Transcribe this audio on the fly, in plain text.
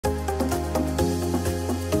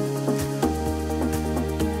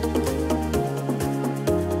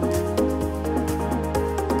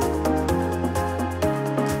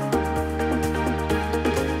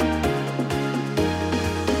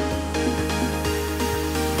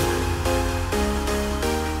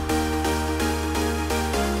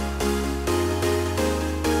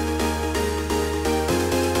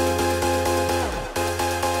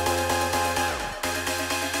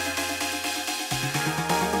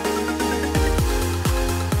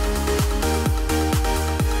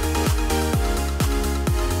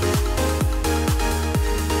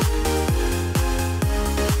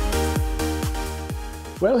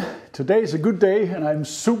Well, today is a good day and I'm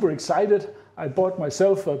super excited. I bought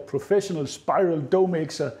myself a professional spiral dough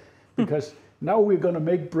mixer because now we're going to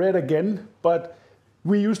make bread again, but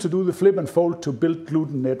we used to do the flip and fold to build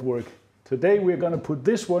gluten network. Today we're going to put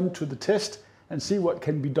this one to the test and see what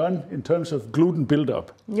can be done in terms of gluten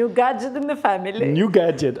buildup. New gadget in the family. New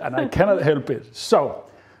gadget, and I cannot help it. So,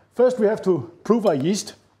 first we have to prove our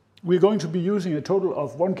yeast. We're going to be using a total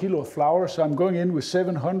of 1 kilo of flour, so I'm going in with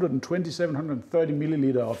 720, 730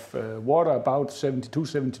 milliliter of water, about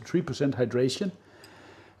 72-73% hydration.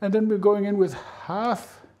 And then we're going in with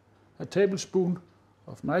half a tablespoon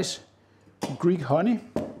of nice Greek honey.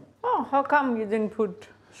 Oh, how come you didn't put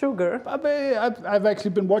sugar? I've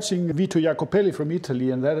actually been watching Vito Jacopelli from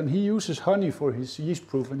Italy and he uses honey for his yeast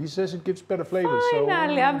proof and he says it gives better flavor.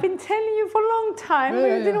 Finally, I've been telling you for a long time, but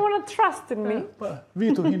you didn't want to trust in me. Well,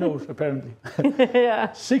 Vito, he knows apparently.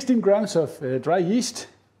 Yeah. 16 grams of dry yeast,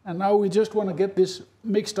 and now we just want to get this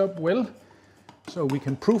mixed up well so we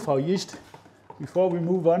can proof our yeast before we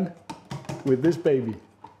move on with this baby.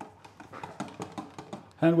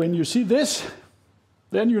 And when you see this,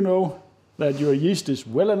 then you know that your yeast is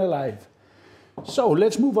well and alive. So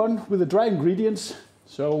let's move on with the dry ingredients.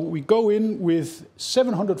 So we go in with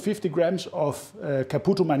 750 grams of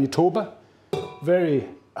Caputo Manitoba, very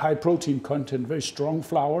high protein content, very strong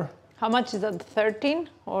flour. How much is that, 13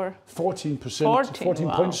 or? 14%, 14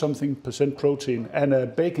 wow. point something percent protein and a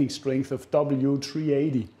baking strength of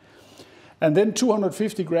W380. And then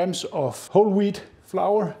 250 grams of whole wheat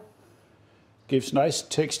flour, gives nice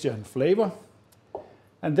texture and flavor.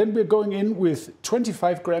 And then we're going in with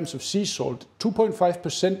 25 grams of sea salt,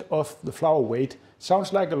 2.5% of the flour weight.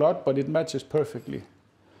 Sounds like a lot, but it matches perfectly.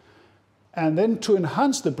 And then to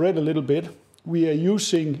enhance the bread a little bit, we are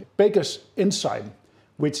using baker's enzyme,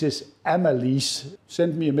 which is amylase.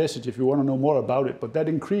 Send me a message if you want to know more about it, but that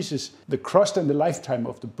increases the crust and the lifetime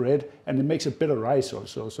of the bread, and it makes it better rise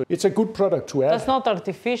also. So it's a good product to add. That's not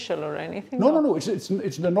artificial or anything? No. It's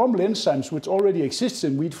the normal enzymes which already exists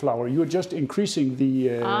in wheat flour. You're just increasing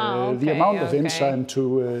the amount of enzyme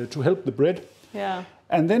to help the bread. Yeah.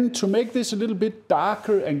 And then to make this a little bit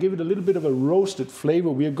darker and give it a little bit of a roasted flavor,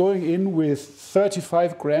 we are going in with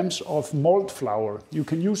 35 grams of malt flour. You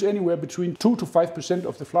can use anywhere between 2 to 5%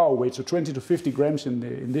 of the flour weight, so 20 to 50 grams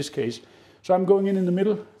in this case. So I'm going in the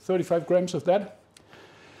middle, 35 grams of that.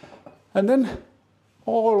 And then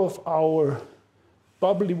all of our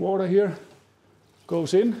bubbly water here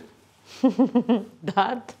goes in.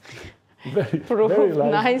 That very proved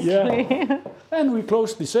nicely. Yeah. And we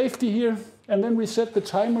close the safety here. And then we set the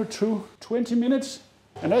timer to 20 minutes.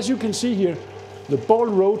 And as you can see here, the ball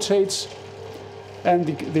rotates and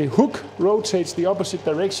the hook rotates the opposite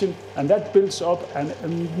direction, and that builds up an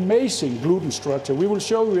amazing gluten structure. We will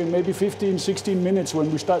show you in maybe 15, 16 minutes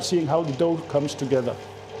when we start seeing how the dough comes together.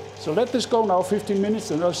 So let this go now 15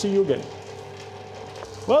 minutes and I'll see you again.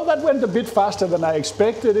 Well, that went a bit faster than I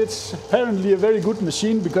expected. It's apparently a very good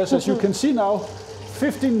machine because as you can see now,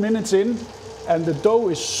 15 minutes in, and the dough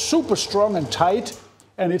is super strong and tight,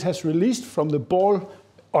 and it has released from the ball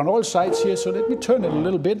on all sides here. So let me turn it a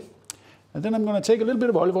little bit. And then I'm going to take a little bit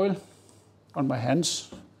of olive oil on my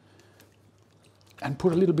hands and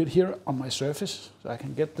put a little bit here on my surface so I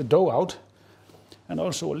can get the dough out. And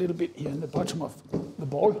also a little bit here in the bottom of the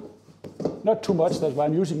ball. Not too much, that's why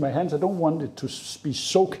I'm using my hands. I don't want it to be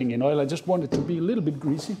soaking in oil. I just want it to be a little bit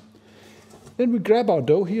greasy. Then we grab our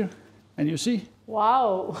dough here, and you see,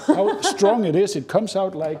 wow, how strong it is. It comes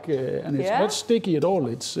out like, and it's not sticky at all.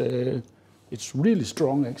 It's really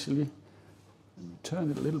strong, actually.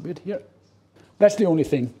 Turn it a little bit here. That's the only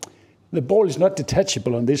thing. The ball is not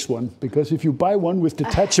detachable on this one, because if you buy one with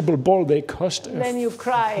detachable ball, they cost then you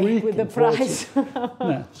cry with the price.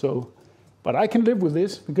 Yeah, but I can live with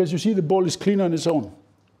this, because you see the ball is clean on its own.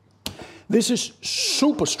 This is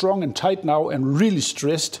super strong and tight now and really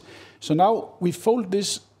stressed. So now we fold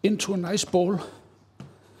this into a nice ball,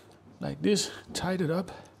 like this, tied it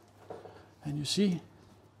up, and you see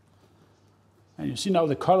now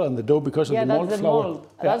the color on the dough because of the malt flour. Mold.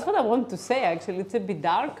 Yeah. That's what I want to say, actually. It's a bit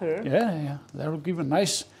darker. Yeah. That will give a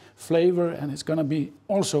nice flavor, and it's going to be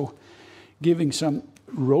also giving some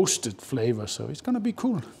roasted flavor, so it's going to be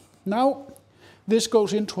cool. Now, this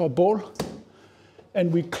goes into our bowl,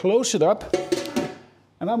 and we close it up,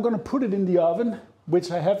 and I'm going to put it in the oven,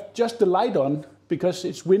 which I have just the light on, because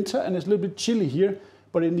it's winter and it's a little bit chilly here,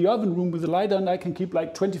 but in the oven room with the light on, I can keep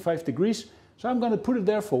like 25 degrees. So I'm going to put it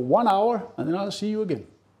there for 1 hour, and then I'll see you again.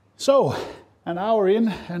 So, an hour in,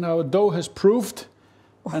 and our dough has proofed.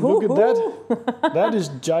 And look at that. That is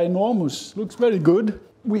ginormous. Looks very good.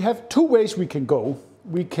 We have two ways we can go.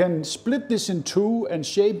 we can split this in two and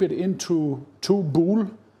shape it into two boule,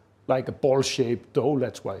 like a ball-shaped dough.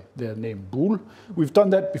 That's why they're named boule. We've done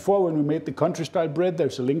that before when we made the country-style bread.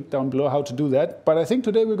 There's a link down below how to do that. But I think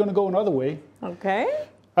today we're going to go another way. Okay.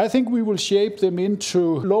 I think we will shape them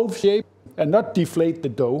into loaf shape and not deflate the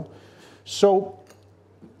dough. So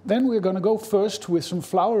then we're going to go first with some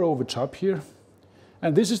flour over top here.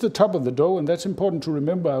 And this is the top of the dough, and that's important to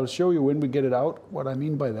remember. I'll show you when we get it out what I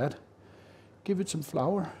mean by that. Give it some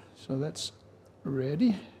flour. So that's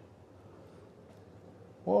ready.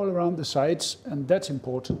 All around the sides, and that's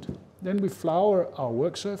important. Then we flour our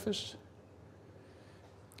work surface.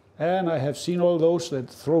 And I have seen all those that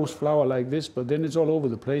throws flour like this, but then it's all over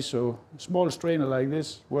the place, so a small strainer like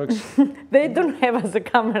this works. They don't have as a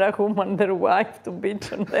camera woman their wife to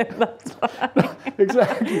beat on them, that's why.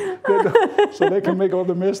 Exactly. So they can make all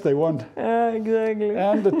the mess they want. Exactly.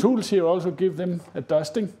 And the tools here also give them a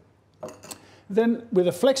dusting. Then with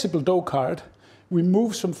a flexible dough card, we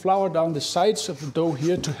move some flour down the sides of the dough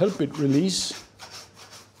here to help it release.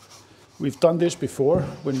 We've done this before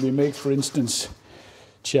when we make, for instance,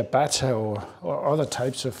 ciabatta or other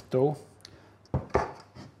types of dough.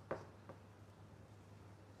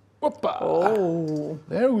 Whoopa. Oh,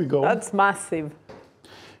 there we go. That's massive.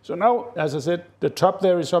 So now, as I said, the top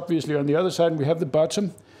there is obviously on the other side, and we have the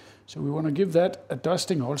bottom. So we want to give that a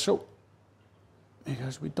dusting also,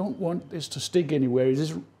 because we don't want this to stick anywhere. It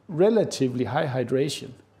is relatively high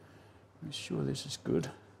hydration. Make sure this is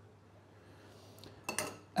good.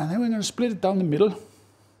 And then we're going to split it down the middle.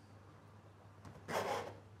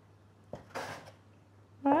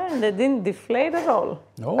 And they didn't deflate at all.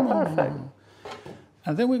 No, no.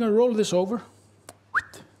 And then we're going to roll this over.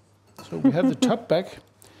 So we have the top back.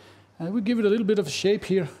 And we give it a little bit of a shape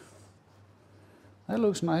here. That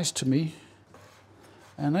looks nice to me.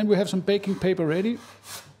 And then we have some baking paper ready.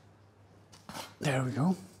 There we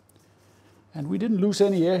go. And we didn't lose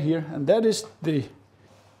any air here. And that is the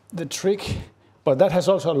trick. But that has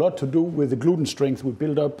also a lot to do with the gluten strength we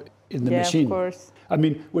build up in the machine. Yeah, of course. I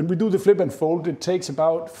mean, when we do the flip and fold, it takes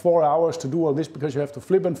about 4 hours to do all this because you have to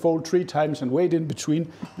flip and fold 3 times and wait in between.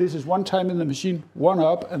 This is 1 time in the machine, 1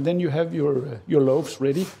 up, and then you have your loaves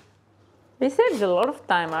ready. It saves a lot of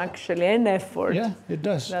time, actually, and effort. Yeah, it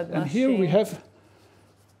does. That and here we have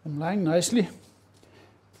them lying nicely.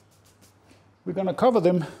 We're going to cover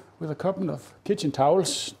them with a couple of kitchen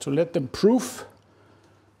towels to let them proof.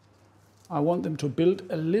 I want them to build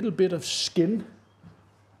a little bit of skin,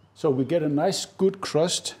 so we get a nice good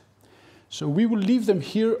crust. So we will leave them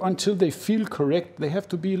here until they feel correct. They have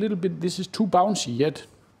to be a little bit, this is too bouncy yet,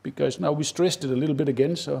 because now we stressed it a little bit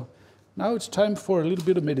again. So now it's time for a little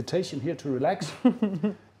bit of meditation here to relax.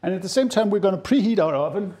 And at the same time, we're going to preheat our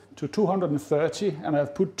oven to 230. And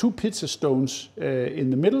I've put 2 pizza stones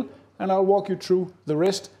in the middle. And I'll walk you through the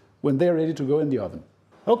rest when they're ready to go in the oven.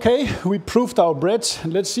 Okay, we proofed our breads.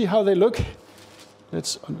 And let's see how they look.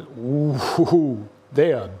 Ooh,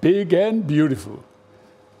 they are big and beautiful.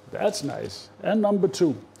 That's nice. And number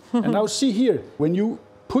 2. And now see here, when you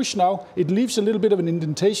push now, it leaves a little bit of an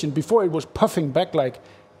indentation. Before it was puffing back like,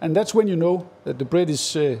 and that's when you know that the bread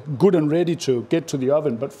is good and ready to get to the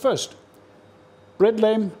oven. But first, bread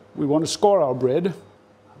lame, we want to score our bread.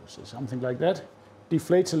 I would say something like that.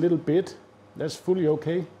 Deflates a little bit. That's fully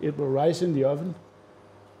okay. It will rise in the oven.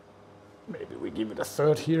 Maybe we give it a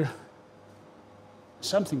third here.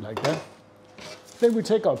 Something like that. Then we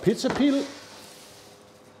take our pizza peel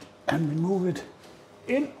and we move it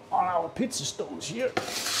in on our pizza stones here.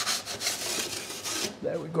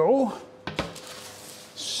 There we go.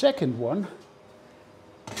 Second one.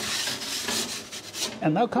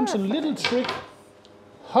 And now comes a little trick.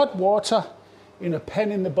 Hot water in a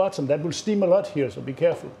pan in the bottom. That will steam a lot here, so be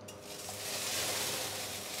careful.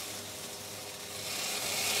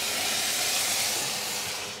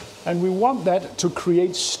 And we want that to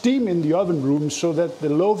create steam in the oven room so that the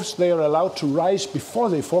loaves, they are allowed to rise before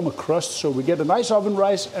they form a crust. So we get a nice oven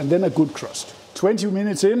rise and then a good crust. 20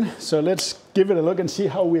 minutes in, so let's give it a look and see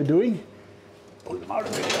how we're doing. Pull them out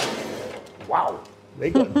a bit. Wow,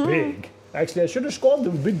 they got big. Actually, I should have scored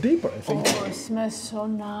them a bit deeper, I think. Oh, it smells so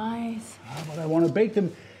nice. But I want to bake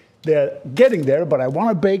them. They're getting there, but I want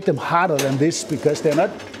to bake them harder than this because they're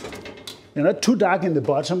not too dark in the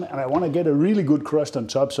bottom, and I want to get a really good crust on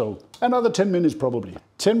top, so another 10 minutes probably.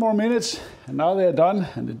 10 more minutes, and now they're done,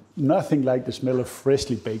 and nothing like the smell of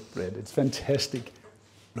freshly baked bread. It's fantastic.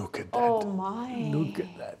 Look at that. Oh my. Look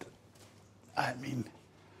at that. I mean,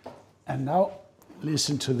 and now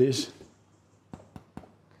listen to this.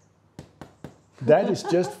 That is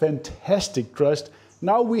just fantastic crust.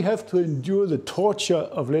 Now we have to endure the torture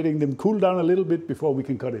of letting them cool down a little bit before we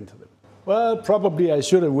can cut into them. Well, probably I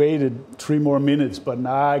should have waited 3 more minutes, but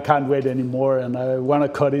now I can't wait anymore and I want to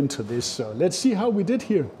cut into this. So let's see how we did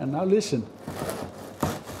here. And now listen.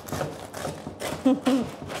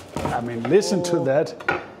 I mean, listen to that.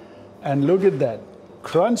 And look at that.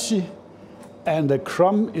 Crunchy. And the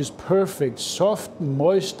crumb is perfect. Soft,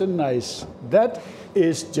 moist, and nice. That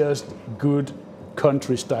is just good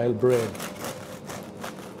country-style bread.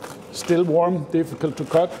 Still warm, difficult to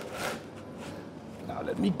cut. Now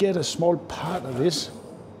let me get a small part of this.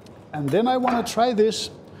 And then I want to try this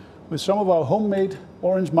with some of our homemade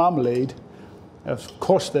orange marmalade. Of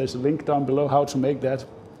course, there's a link down below how to make that.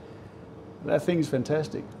 That thing is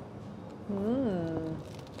fantastic.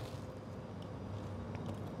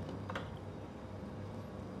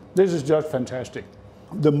 This is just fantastic.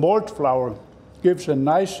 The malt flour gives a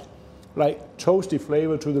nice, like, toasty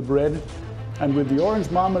flavor to the bread. And with the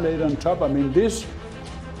orange marmalade on top, I mean, this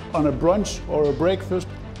on a brunch or a breakfast,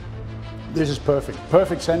 this is perfect.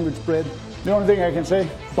 Perfect sandwich bread. The only thing I can say,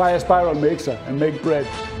 buy a spiral mixer and make bread.